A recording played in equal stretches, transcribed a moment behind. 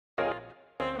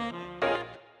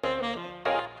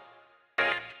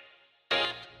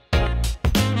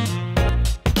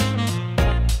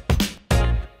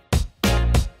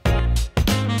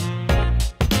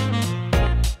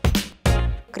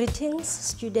Greetings,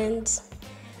 students.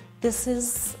 This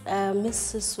is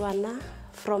Mrs. Swana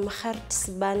from Gert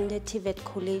Sibande TVET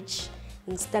College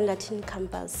in Standerton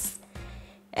campus.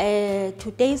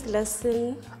 Today's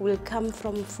lesson will come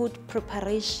from food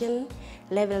preparation,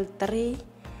 level 3,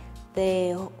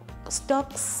 the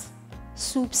stocks,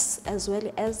 soups, as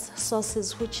well as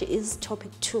sauces, which is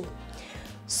topic 2.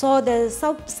 So the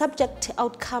subject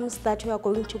outcomes that we are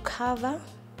going to cover,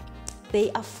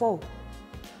 they are 4.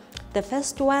 The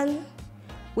first one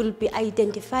will be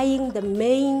identifying the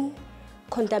main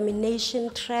contamination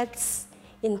threats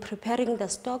in preparing the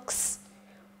stocks,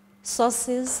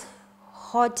 sauces,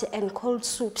 hot and cold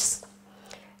soups.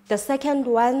 The second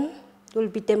one will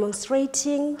be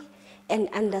demonstrating and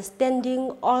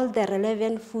understanding all the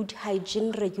relevant food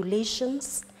hygiene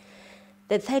regulations.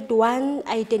 The third one,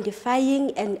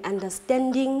 identifying and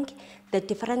understanding the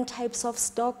different types of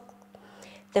stock.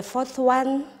 The fourth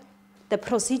one, the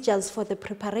procedures for the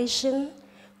preparation,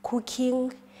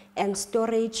 cooking, and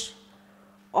storage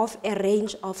of a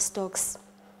range of stocks.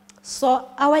 So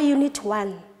our unit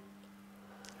 1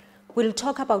 will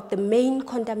talk about the main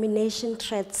contamination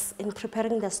threats in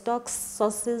preparing the stocks,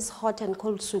 sauces, hot and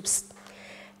cold soups.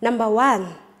 Number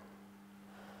 1,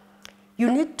 you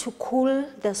need to cool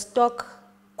the stock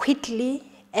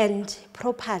quickly and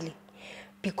properly,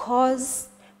 because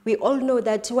we all know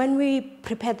that when we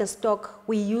prepare the stock,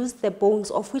 we use the bones,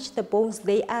 of which the bones,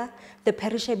 they are the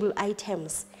perishable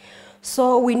items.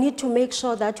 So we need to make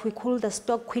sure that we cool the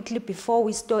stock quickly before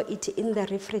we store it in the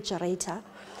refrigerator.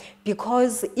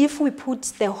 Because if we put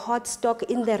the hot stock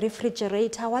in the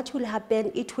refrigerator, what will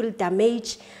happen? It will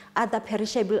damage other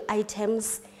perishable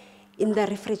items in the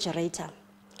refrigerator.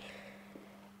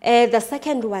 The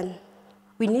second one,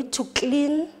 we need to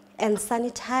clean and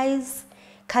sanitize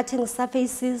cutting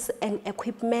surfaces and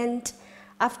equipment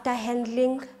after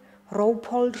handling raw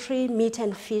poultry, meat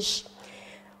and fish.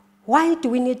 Why do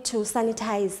we need to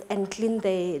sanitize and clean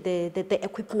the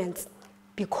equipment?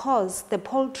 Because the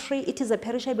poultry, it is a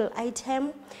perishable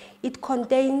item. It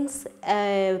contains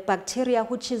bacteria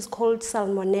which is called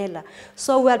salmonella.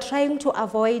 So we are trying to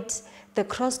avoid the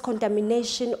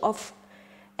cross-contamination of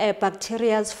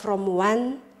bacteria from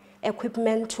one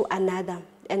equipment to another,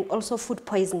 and also food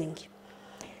poisoning.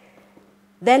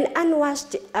 Then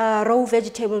unwashed raw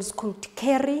vegetables could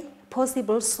carry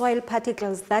possible soil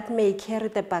particles that may carry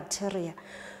the bacteria.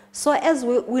 So as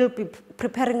we will be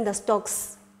preparing the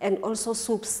stocks and also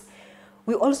soups,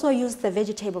 we also use the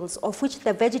vegetables, of which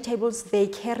the vegetables, they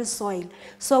carry soil.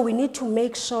 So we need to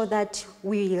make sure that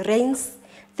we rinse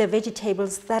the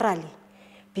vegetables thoroughly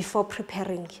before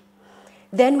preparing.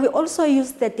 Then we also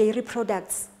use the dairy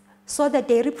products. So the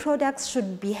dairy products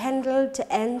should be handled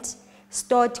and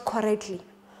stored correctly.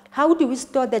 How do we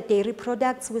store the dairy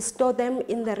products? We store them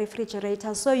in the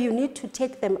refrigerator. So you need to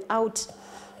take them out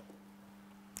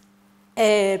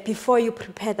before you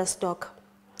prepare the stock.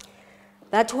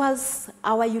 That was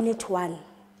our unit 1.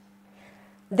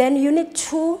 Then unit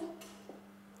 2,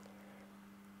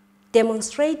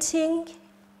 demonstrating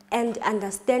and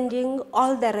understanding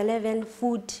all the relevant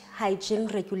food hygiene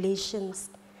regulations.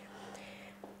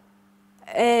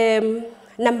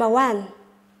 Number 1,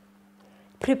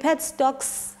 prepared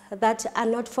stocks that are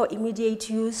not for immediate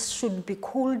use should be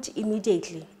cooled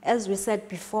immediately, as we said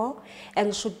before,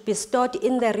 and should be stored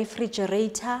in the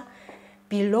refrigerator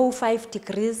below 5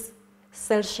 degrees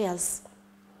Celsius.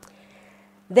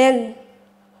 Then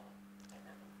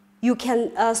you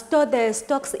can store the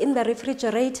stocks in the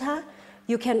refrigerator.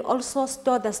 You can also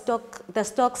store the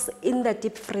stocks in the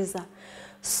deep freezer.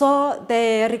 So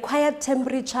the required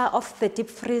temperature of the deep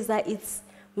freezer is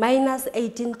minus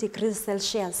 18 degrees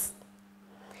Celsius.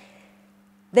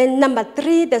 Then number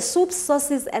 3, the soups,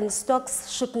 sauces, and stocks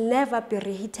should never be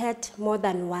reheated more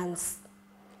than once.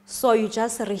 So you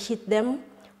just reheat them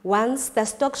once. The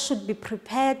stocks should be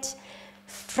prepared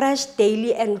fresh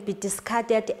daily and be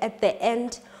discarded at the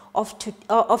end of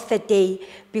the day,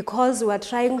 because we are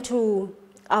trying to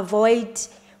avoid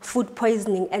food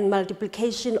poisoning and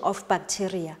multiplication of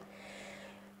bacteria.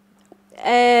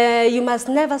 You must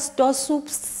never store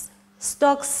soups,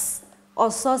 stocks,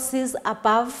 or sauces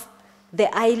above the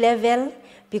eye level,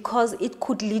 because it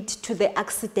could lead to the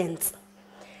accidents.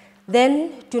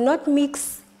 Then do not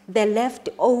mix the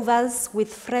leftovers with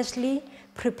freshly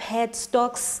prepared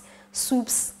stocks,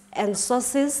 soups, and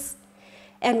sauces.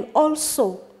 And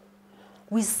also,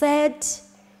 we said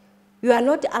you are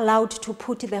not allowed to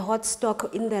put the hot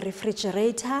stock in the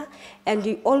refrigerator, and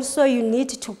you need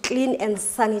to clean and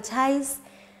sanitize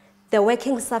the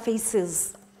working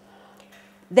surfaces.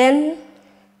 Then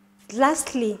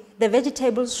lastly, the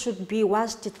vegetables should be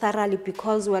washed thoroughly,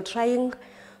 because we are trying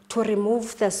to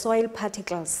remove the soil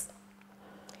particles.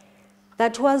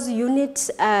 That was Unit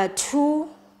 2.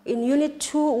 In Unit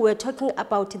 2, we're talking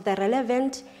about the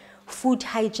relevant food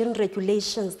hygiene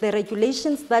regulations, the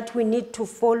regulations that we need to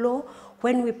follow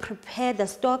when we prepare the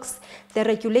stocks, the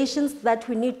regulations that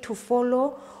we need to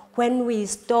follow when we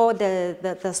store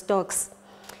the stocks.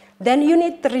 Then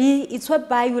Unit 3, it's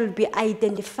whereby we'll be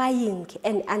identifying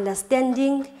and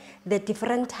understanding the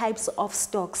different types of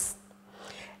stocks.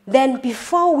 Then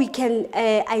before we can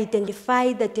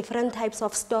identify the different types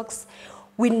of stocks,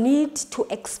 we need to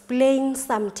explain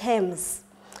some terms.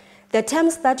 The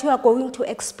terms that we are going to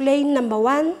explain, number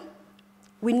 1,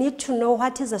 we need to know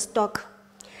what is a stock.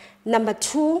 Number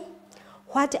 2,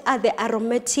 what are the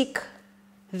aromatic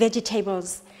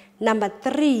vegetables? Number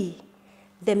 3,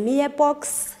 the meal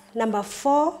box. Number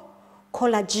 4,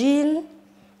 collagen.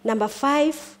 Number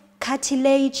 5,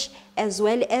 cartilage, as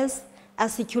well as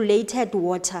acidulated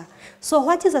water. So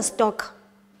what is a stock?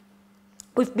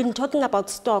 We've been talking about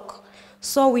stock,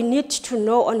 so we need to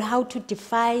know on how to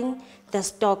define the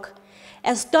stock.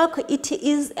 A stock, it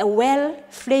is a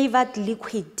well-flavored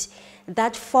liquid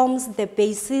that forms the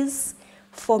basis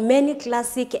for many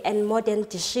classic and modern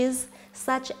dishes,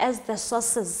 such as the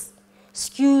sauces,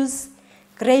 stews,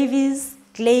 gravies,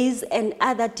 glaze, and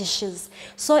other dishes.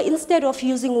 So instead of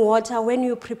using water when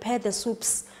you prepare the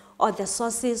soups or the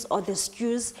sauces or the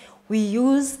stews, we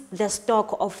use the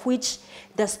stock, of which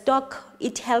the stock,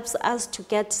 it helps us to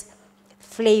get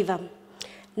flavor.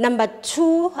 Number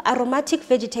 2, aromatic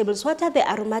vegetables. What are the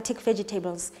aromatic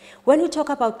vegetables? When we talk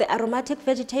about the aromatic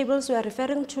vegetables, we are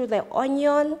referring to the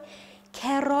onion,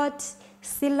 carrot,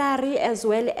 celery, as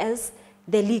well as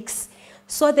the leeks.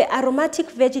 So the aromatic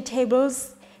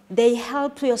vegetables, they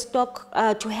help your stock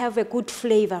to have a good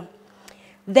flavor.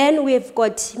 Then we've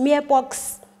got meal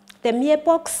box. The meal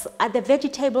box are the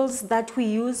vegetables that we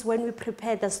use when we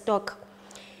prepare the stock.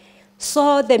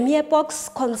 So the meal box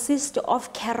consists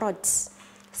of carrots,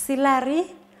 celery,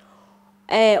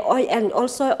 and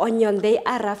also onion. They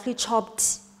are roughly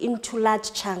chopped into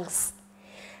large chunks.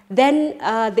 Then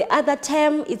the other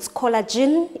term, it's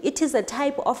collagen. It is a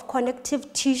type of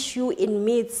connective tissue in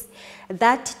meats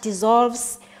that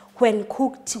dissolves when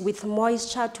cooked with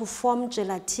moisture to form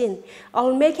gelatin.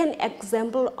 I'll make an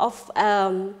example of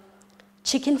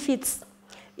chicken feet.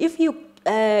 If you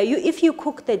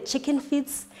cook the chicken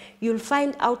feet, you'll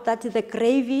find out that the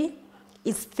gravy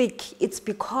is thick. It's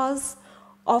because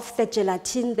of the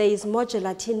gelatin. There is more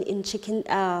gelatin in chicken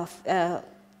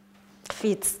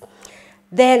feet.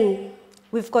 Then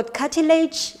we've got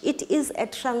cartilage. It is a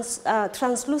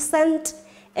translucent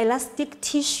elastic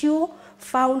tissue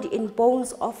found in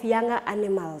bones of younger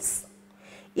animals.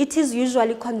 It is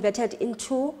usually converted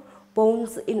into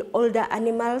bones in older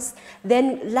animals.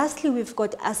 Then lastly, we've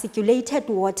got acidulated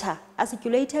water.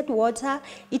 Acidulated water,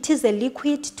 it is a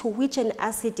liquid to which an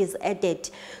acid is added.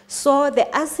 So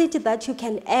the acid that you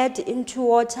can add into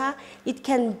water, it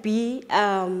can be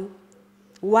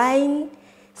wine.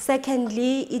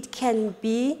 Secondly, it can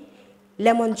be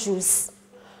lemon juice.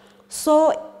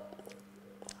 So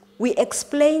we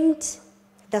explained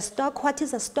the stock. What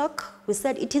is a stock? We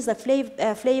said it is a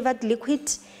flavored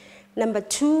liquid. Number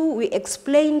 2, we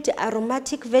explained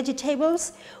aromatic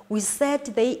vegetables. We said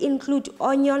they include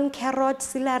onion, carrot,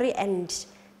 celery, and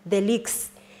the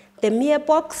leeks. The meal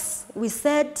box, we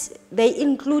said they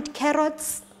include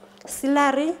carrots,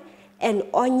 celery, and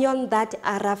onion that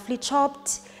are roughly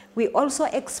chopped. We also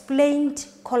explained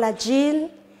collagen,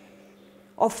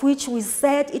 of which we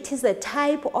said it is a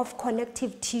type of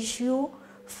connective tissue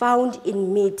found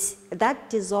in meat that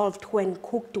dissolved when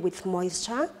cooked with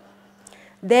moisture.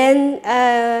 Then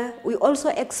we also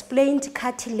explained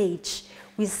cartilage.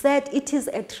 We said it is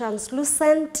a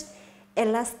translucent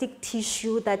elastic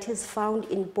tissue that is found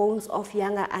in bones of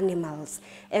younger animals.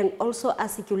 And also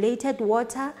acidulated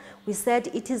water, we said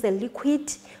it is a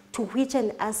liquid to which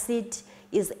an acid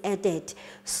is added.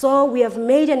 So we have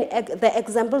made the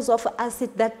examples of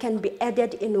acid that can be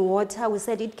added in water. We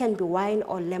said it can be wine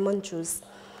or lemon juice.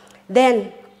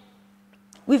 Then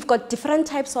we've got different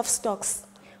types of stocks.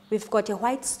 We've got a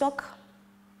white stock,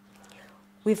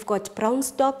 we've got brown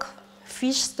stock,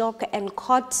 fish stock, and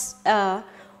cod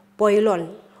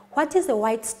bouillon. What is a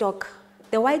white stock?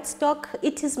 The white stock,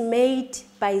 it is made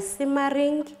by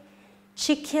simmering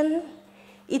chicken.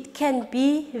 It can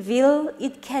be veal,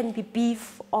 it can be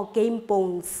beef or game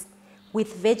bones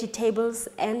with vegetables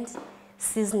and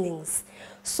seasonings.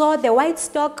 So the white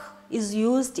stock is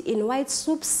used in white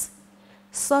soups,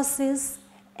 sauces,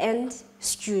 and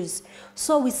stews.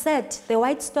 So we said the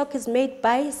white stock is made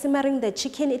by simmering the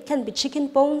chicken. It can be chicken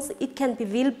bones, it can be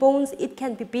veal bones, it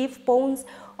can be beef bones,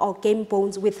 or game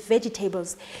bones with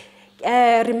vegetables.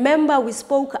 Remember we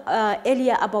spoke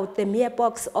earlier about the meal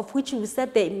box, of which we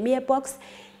said the meal box,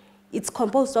 it's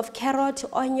composed of carrot,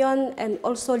 onion, and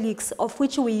also leeks, of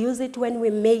which we use it when we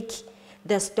make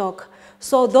the stock.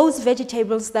 So those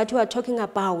vegetables that we are talking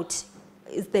about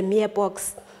is the meal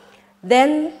box.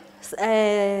 Then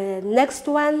next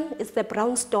one is the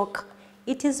brown stock.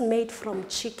 It is made from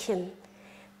chicken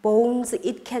bones.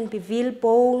 It can be veal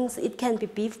bones, it can be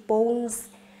beef bones,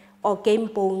 or game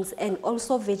bones, and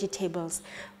also vegetables.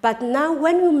 But now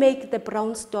when you make the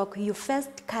brown stock, you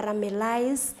first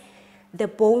caramelize the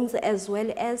bones as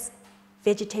well as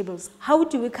vegetables. How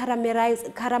do we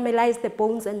caramelize the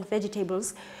bones and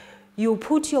vegetables? You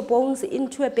put your bones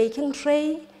into a baking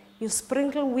tray, you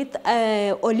sprinkle with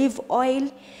olive oil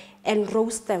and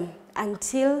roast them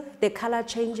until the color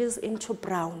changes into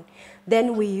brown.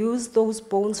 Then we use those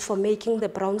bones for making the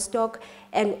brown stock,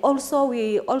 and also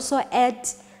we also add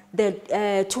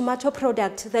the tomato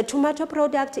product. The tomato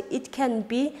product, it can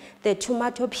be the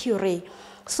tomato puree.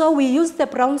 So we use the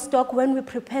brown stock when we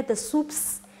prepare the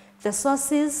soups, the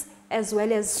sauces, as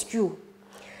well as stew.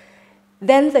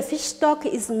 Then the fish stock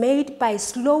is made by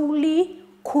slowly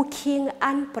cooking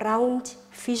unbrowned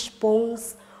fish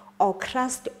bones or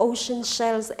crushed ocean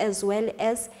shells as well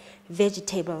as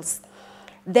vegetables.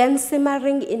 Then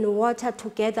simmering in water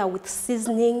together with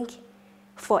seasoning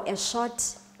for a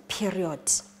short period.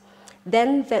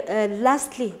 Then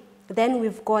lastly, then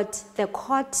we've got the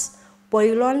cod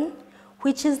bouillon,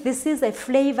 this is a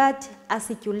flavored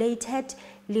acidulated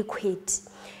liquid.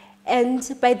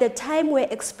 And by the time we're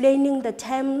explaining the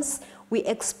terms, we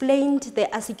explained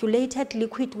the acidulated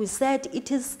liquid. We said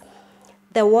it is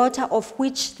the water of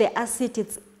which the acid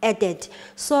is added.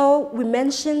 So we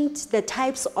mentioned the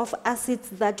types of acids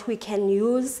that we can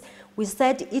use. We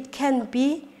said it can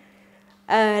be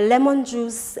lemon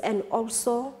juice and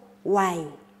also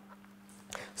wine.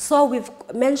 So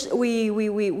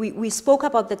we spoke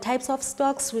about the types of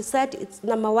stocks. We said it's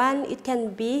number 1, it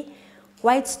can be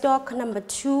white stock. Number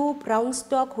 2, brown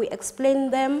stock. We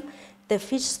explained them, the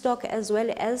fish stock as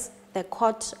well as the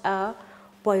cod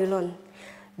bouillon.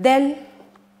 Then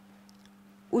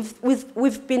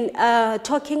we've been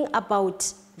talking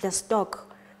about the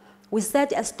stock. We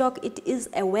said a stock, it is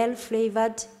a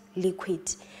well-flavored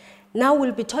liquid. Now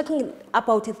we'll be talking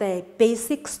about the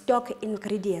basic stock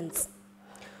ingredients.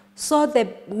 So the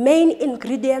main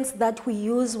ingredients that we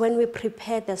use when we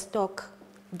prepare the stock,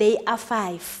 they are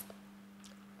 5.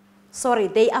 Sorry,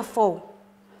 they are 4.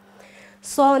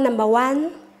 So number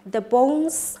 1, the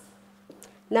bones.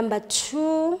 Number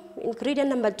 2, ingredient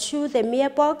number 2, the meal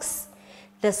box,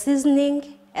 the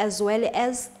seasoning, as well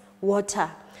as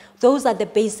water. Those are the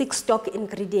basic stock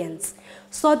ingredients.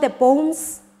 So the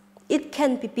bones, it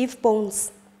can be beef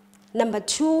bones. Number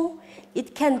 2,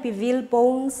 it can be veal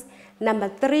bones. Number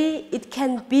 3, it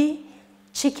can be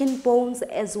chicken bones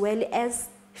as well as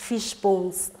fish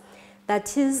bones.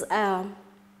 That is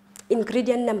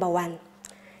ingredient number 1.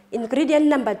 Ingredient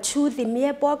number 2, the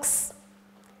meal box,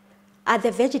 are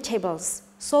the vegetables.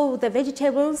 So the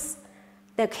vegetables,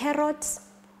 the carrots,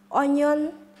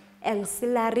 onion, and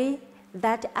celery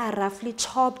that are roughly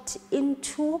chopped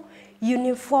into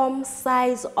uniform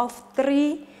size of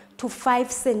 3 to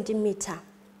 5 centimeters.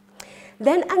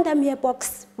 Then under meal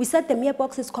box, we said the meal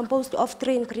box is composed of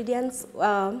 3 ingredients.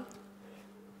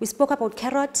 We spoke about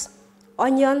carrot,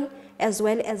 onion, as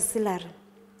well as celery.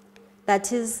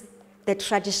 That is the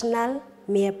traditional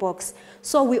meal box.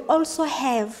 So we also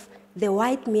have the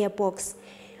white meal box.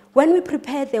 When we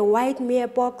prepare the white meal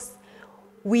box,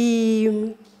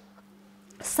 we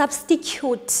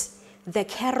substitute the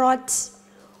carrot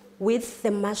with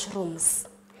the mushrooms.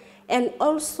 And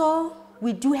also,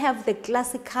 we do have the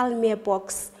classical meal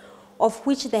box, of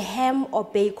which the ham or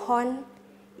bacon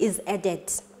is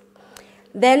added.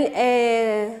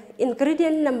 Then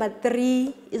ingredient number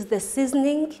 3 is the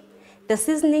seasoning. The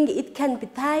seasoning, it can be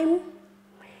thyme,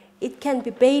 it can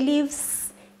be bay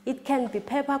leaves, it can be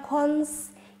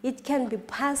peppercorns, it can be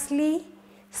parsley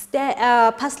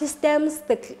stems,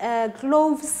 the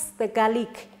cloves, the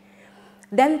garlic.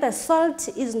 Then the salt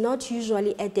is not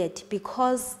usually added,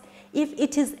 because if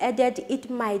it is added, it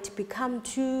might become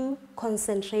too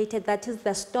concentrated. That is,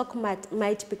 the stock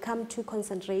might become too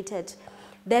concentrated.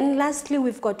 Then lastly,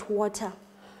 we've got water.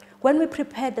 When we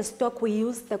prepare the stock, we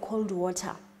use the cold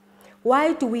water.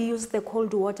 Why do we use the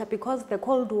cold water? Because the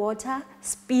cold water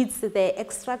speeds the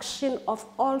extraction of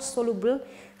all soluble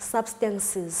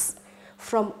substances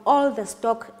from all the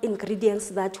stock ingredients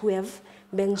that we have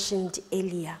mentioned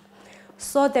earlier.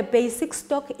 So the basic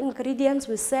stock ingredients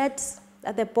we said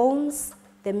are the bones,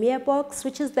 the meal box,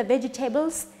 which is the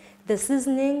vegetables, the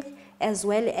seasoning, as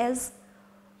well as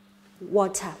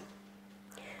water.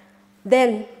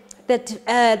 Then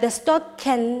the stock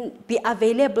can be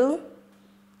available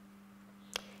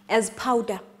as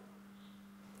powder.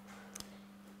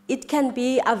 It can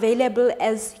be available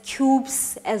as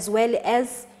cubes as well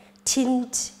as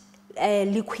tinned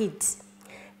liquid.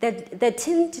 The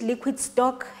tinned liquid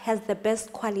stock has the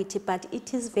best quality, but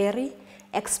it is very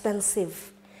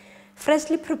expensive.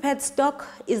 Freshly prepared stock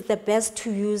is the best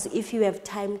to use if you have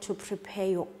time to prepare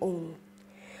your own.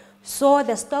 So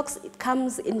the stocks, it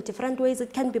comes in different ways.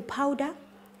 It can be powder,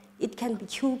 it can be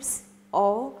cubes,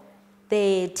 or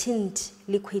the tinned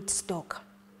liquid stock.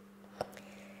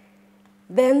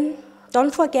 Then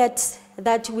don't forget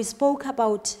that we spoke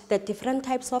about the different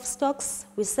types of stocks.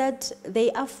 We said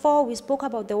they are 4. We spoke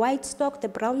about the white stock, the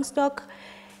brown stock,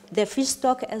 the fish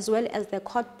stock, as well as the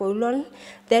cod bouillon.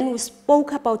 Then we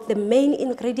spoke about the main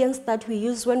ingredients that we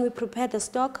use when we prepare the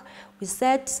stock. We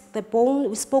said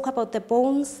we spoke about the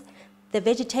bones, the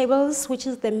vegetables, which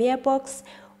is the mere box.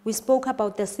 We spoke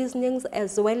about the seasonings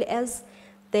as well as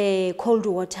the cold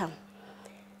water.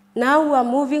 Now we are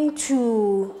moving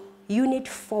to Unit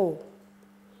 4,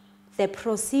 the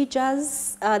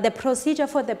procedure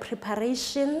for the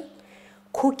preparation,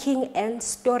 cooking, and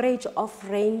storage of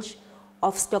range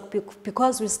of stock,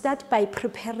 because we start by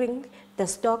preparing the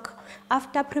stock.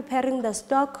 After preparing the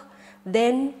stock,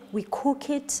 then we cook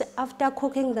it. After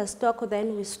cooking the stock,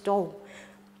 then we store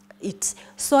it.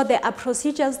 So there are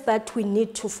procedures that we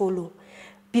need to follow.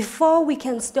 Before we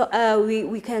can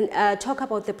talk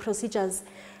about the procedures,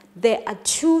 there are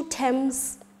 2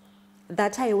 terms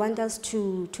that I want us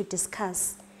to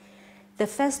discuss. The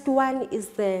first one is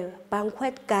the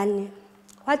banquet gun.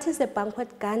 What is a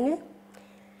banquet gun?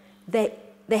 The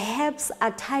herbs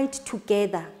are tied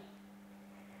together.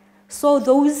 So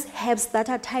those herbs that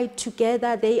are tied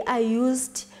together, they are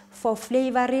used for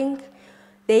flavoring.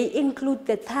 They include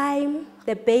the thyme,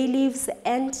 the bay leaves,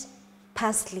 and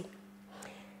parsley.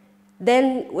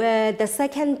 Then the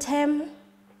second term,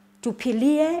 to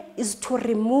pilia, is to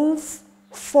remove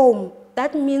foam.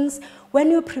 That means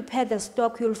when you prepare the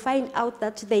stock, you'll find out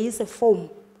that there is a foam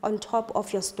on top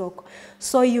of your stock.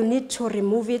 So you need to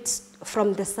remove it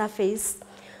from the surface.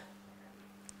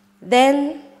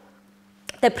 Then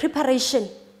the preparation.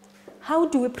 How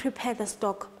do we prepare the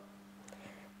stock?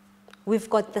 We've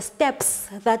got the steps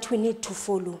that we need to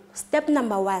follow. Step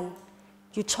number 1,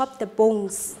 you chop the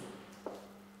bones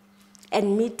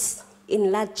and meat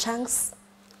in large chunks.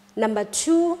 Number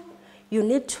 2, you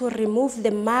need to remove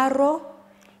the marrow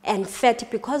and fat,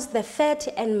 because the fat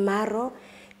and marrow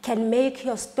can make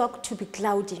your stock to be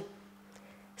cloudy.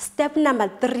 Step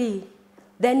number 3,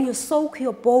 then you soak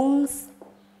your bones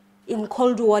in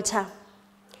cold water.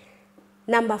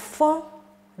 Number 4,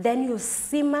 then you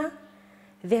simmer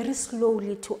very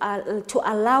slowly to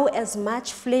allow as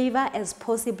much flavor as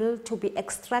possible to be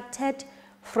extracted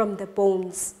from the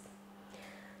bones.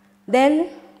 Then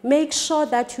make sure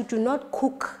that you do not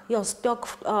cook your stock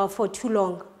for too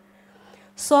long.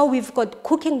 So we've got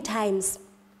cooking times.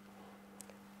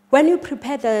 When you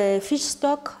prepare the fish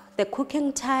stock, the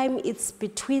cooking time is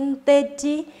between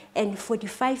 30 and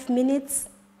 45 minutes.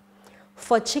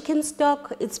 For chicken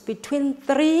stock, it's between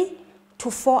 3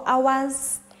 to 4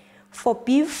 hours. For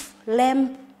beef,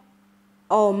 lamb,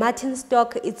 or mutton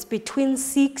stock, it's between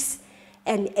 6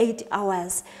 and 8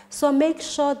 hours. So make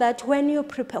sure that when you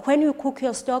cook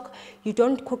your stock, you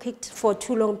don't cook it for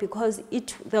too long, because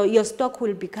your stock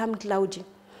will become cloudy.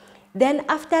 Then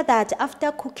after that,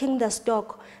 after cooking the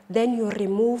stock, then you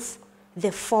remove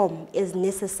the foam as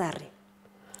necessary.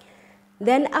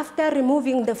 Then after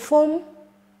removing the foam,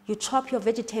 you chop your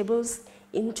vegetables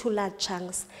into large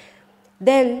chunks.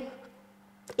 Then,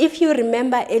 if you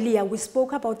remember earlier, we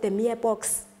spoke about the mere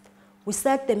box. We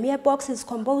said the mere box is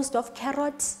composed of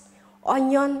carrots,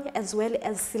 onion, as well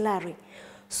as celery.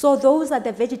 So those are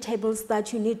the vegetables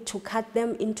that you need to cut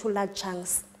them into large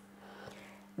chunks.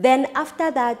 Then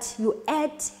after that, you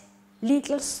add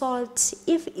little salt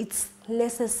if it's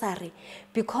necessary,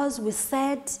 because we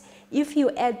said if you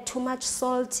add too much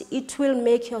salt, it will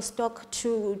make your stock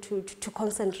to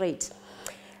concentrate.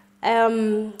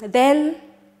 Then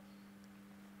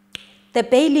the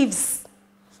bay leaves,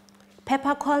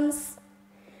 peppercorns,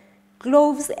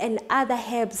 cloves, and other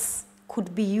herbs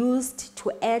could be used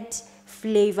to add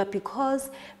flavor, because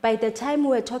by the time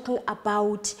we're talking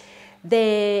about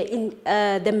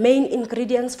the main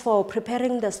ingredients for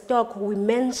preparing the stock, we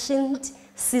mentioned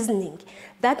seasoning.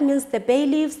 That means the bay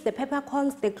leaves, the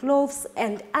peppercorns, the cloves,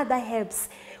 and other herbs,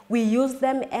 we use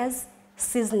them as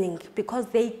seasoning because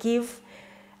they give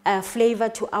flavor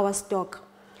to our stock.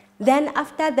 Then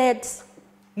after that,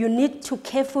 You need to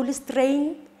carefully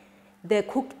strain the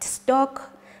cooked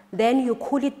stock, then you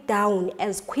cool it down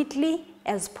as quickly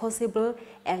as possible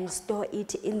and store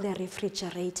it in the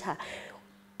refrigerator.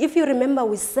 If you remember,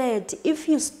 we said if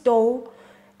you store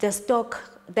the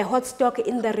stock, the hot stock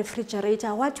in the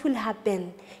refrigerator, what will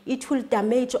happen? It will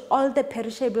damage all the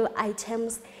perishable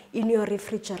items in your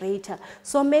refrigerator.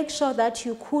 So make sure that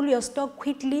you cool your stock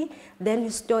quickly, then you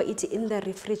store it in the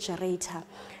refrigerator.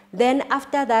 Then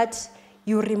after that,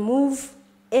 you remove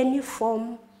any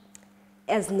foam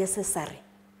as necessary.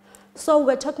 So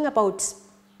we're talking about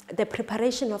the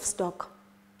preparation of stock.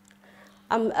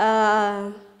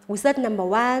 We said number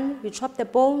 1, you chop the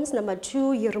bones. Number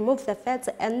 2, you remove the fats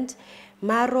and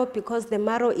marrow, because the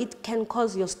marrow, it can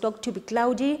cause your stock to be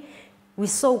cloudy. We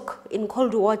soak in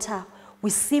cold water. We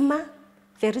simmer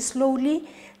very slowly.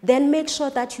 Then make sure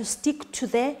that you stick to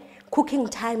the cooking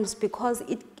times, because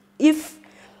if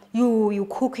you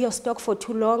cook your stock for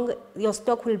too long, your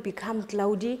stock will become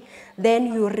cloudy.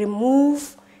 Then you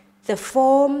remove the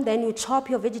foam, then you chop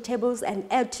your vegetables and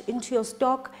add into your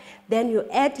stock. Then you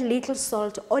add little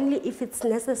salt only if it's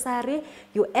necessary.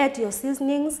 You add your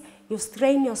seasonings, you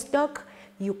strain your stock,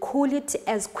 you cool it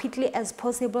as quickly as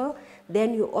possible.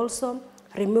 Then you also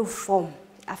remove foam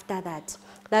after that.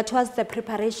 That was the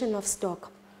preparation of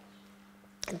stock.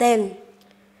 Then,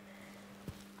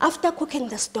 after cooking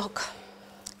the stock,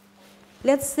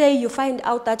 let's say you find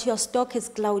out that your stock is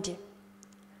cloudy.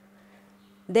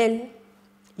 Then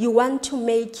you want to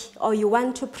make, or you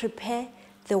want to prepare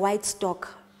the white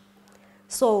stock.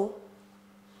 So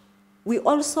we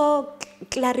also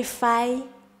clarify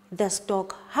the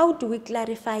stock. How do we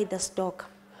clarify the stock?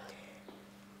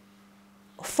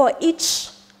 For each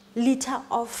liter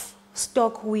of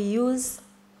stock, we use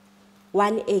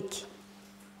 1 egg.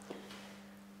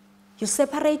 You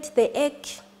separate the egg,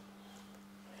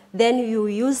 then you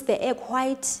use the egg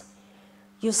white.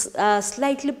 You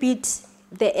slightly beat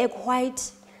the egg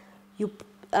white. You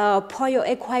pour your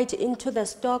egg white into the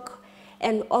stock,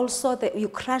 and also you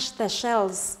crush the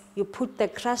shells. You put the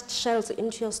crushed shells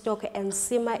into your stock and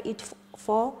simmer it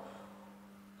for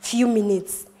a few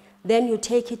minutes. Then you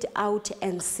take it out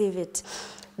and sieve it.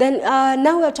 Then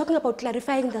now we're talking about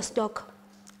clarifying the stock.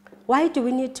 Why do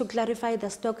we need to clarify the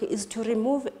stock? Is to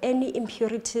remove any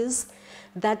impurities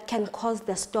that can cause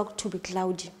the stock to be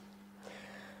cloudy.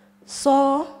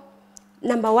 So,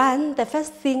 number 1, the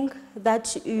first thing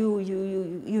that you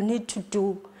need to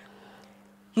do,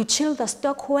 you chill the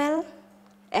stock well,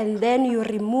 and then you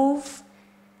remove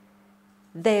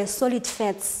the solid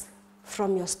fats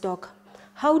from your stock.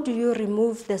 How do you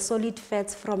remove the solid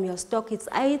fats from your stock? It's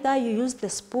either you use the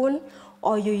spoon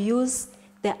or you use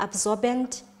the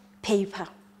absorbent paper.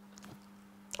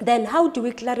 Then how do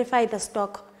we clarify the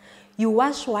stock? You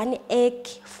wash 1 egg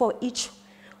for each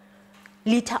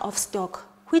liter of stock,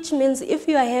 which means if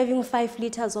you are having 5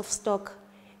 liters of stock,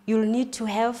 you'll need to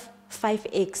have 5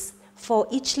 eggs. For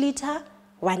each liter,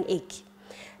 1 egg.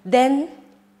 Then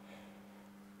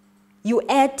you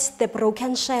add the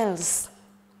broken shells.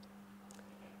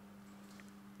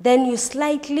 Then you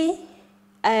slightly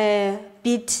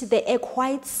beat the egg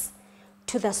whites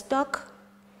to the stock.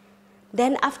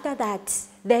 Then after that,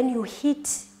 then you heat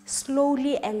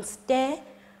slowly and stir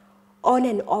on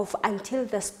and off until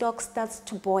the stock starts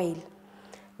to boil.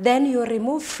 Then you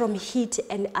remove from heat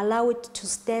and allow it to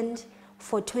stand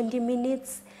for 20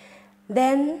 minutes.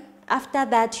 Then after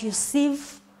that, you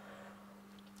sieve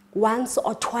once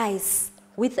or twice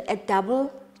with a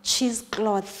double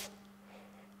cheesecloth.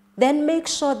 Then make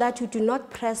sure that you do not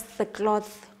press the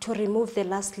cloth to remove the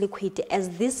last liquid, as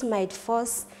this might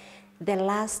force the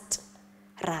last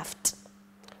raft.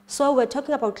 So we're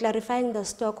talking about clarifying the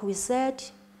stock. We said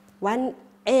 1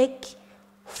 egg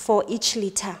for each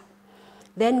liter.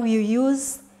 Then we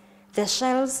use the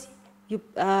shells,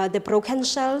 the broken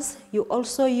shells. You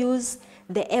also use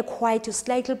the egg white. You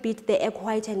slightly beat the egg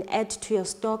white and add to your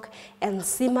stock and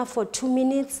simmer for 2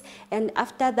 minutes. And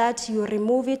after that, you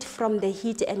remove it from the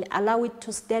heat and allow it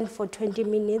to stand for 20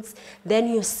 minutes. Then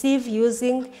you sieve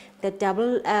using the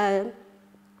double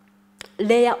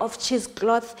layer of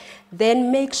cheesecloth.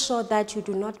 Then make sure that you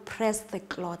do not press the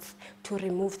cloth to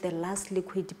remove the last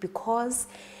liquid, because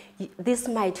this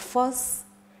might force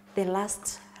the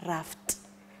last raft.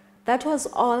 That was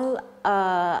all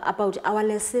about our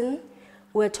lesson.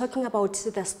 We're talking about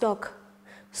the stock.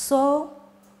 So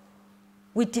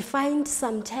we defined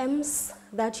some terms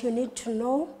that you need to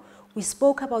know. We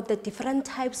spoke about the different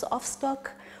types of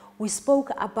stock. We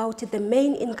spoke about the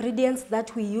main ingredients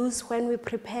that we use when we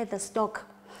prepare the stock.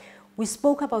 We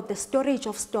spoke about the storage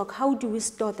of stock. How do we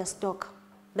store the stock?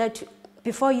 That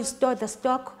before you store the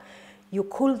stock, You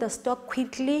cool the stock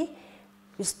quickly.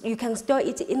 You can store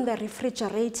it in the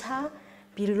refrigerator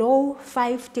below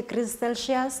 5 degrees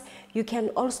Celsius. You can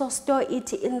also store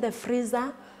it in the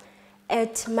freezer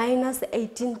at minus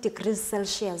 18 degrees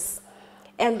Celsius.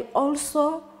 And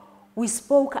also, we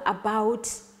spoke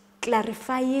about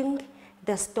clarifying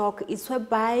the stock. It's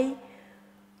whereby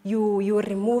you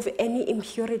remove any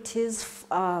impurities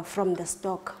from the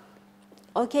stock.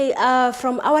 Okay,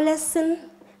 from our lesson,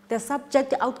 the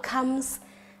subject outcomes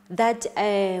that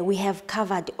we have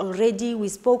covered already. We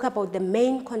spoke about the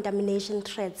main contamination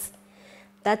threats.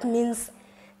 That means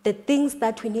the things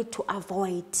that we need to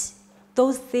avoid,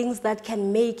 those things that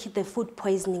can make the food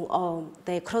poisoning or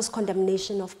the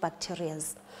cross-contamination of bacteria.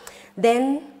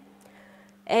 Then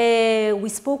we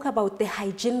spoke about the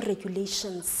hygiene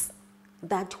regulations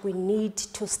that we need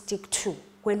to stick to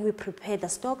when we prepare the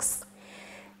stocks.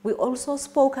 We also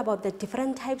spoke about the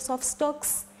different types of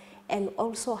stocks and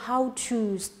also how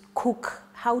to cook,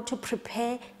 how to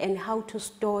prepare, and how to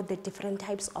store the different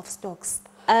types of stocks.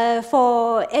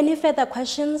 For any further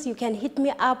questions, you can hit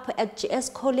me up at GS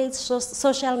College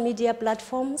social media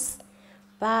platforms.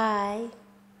 Bye.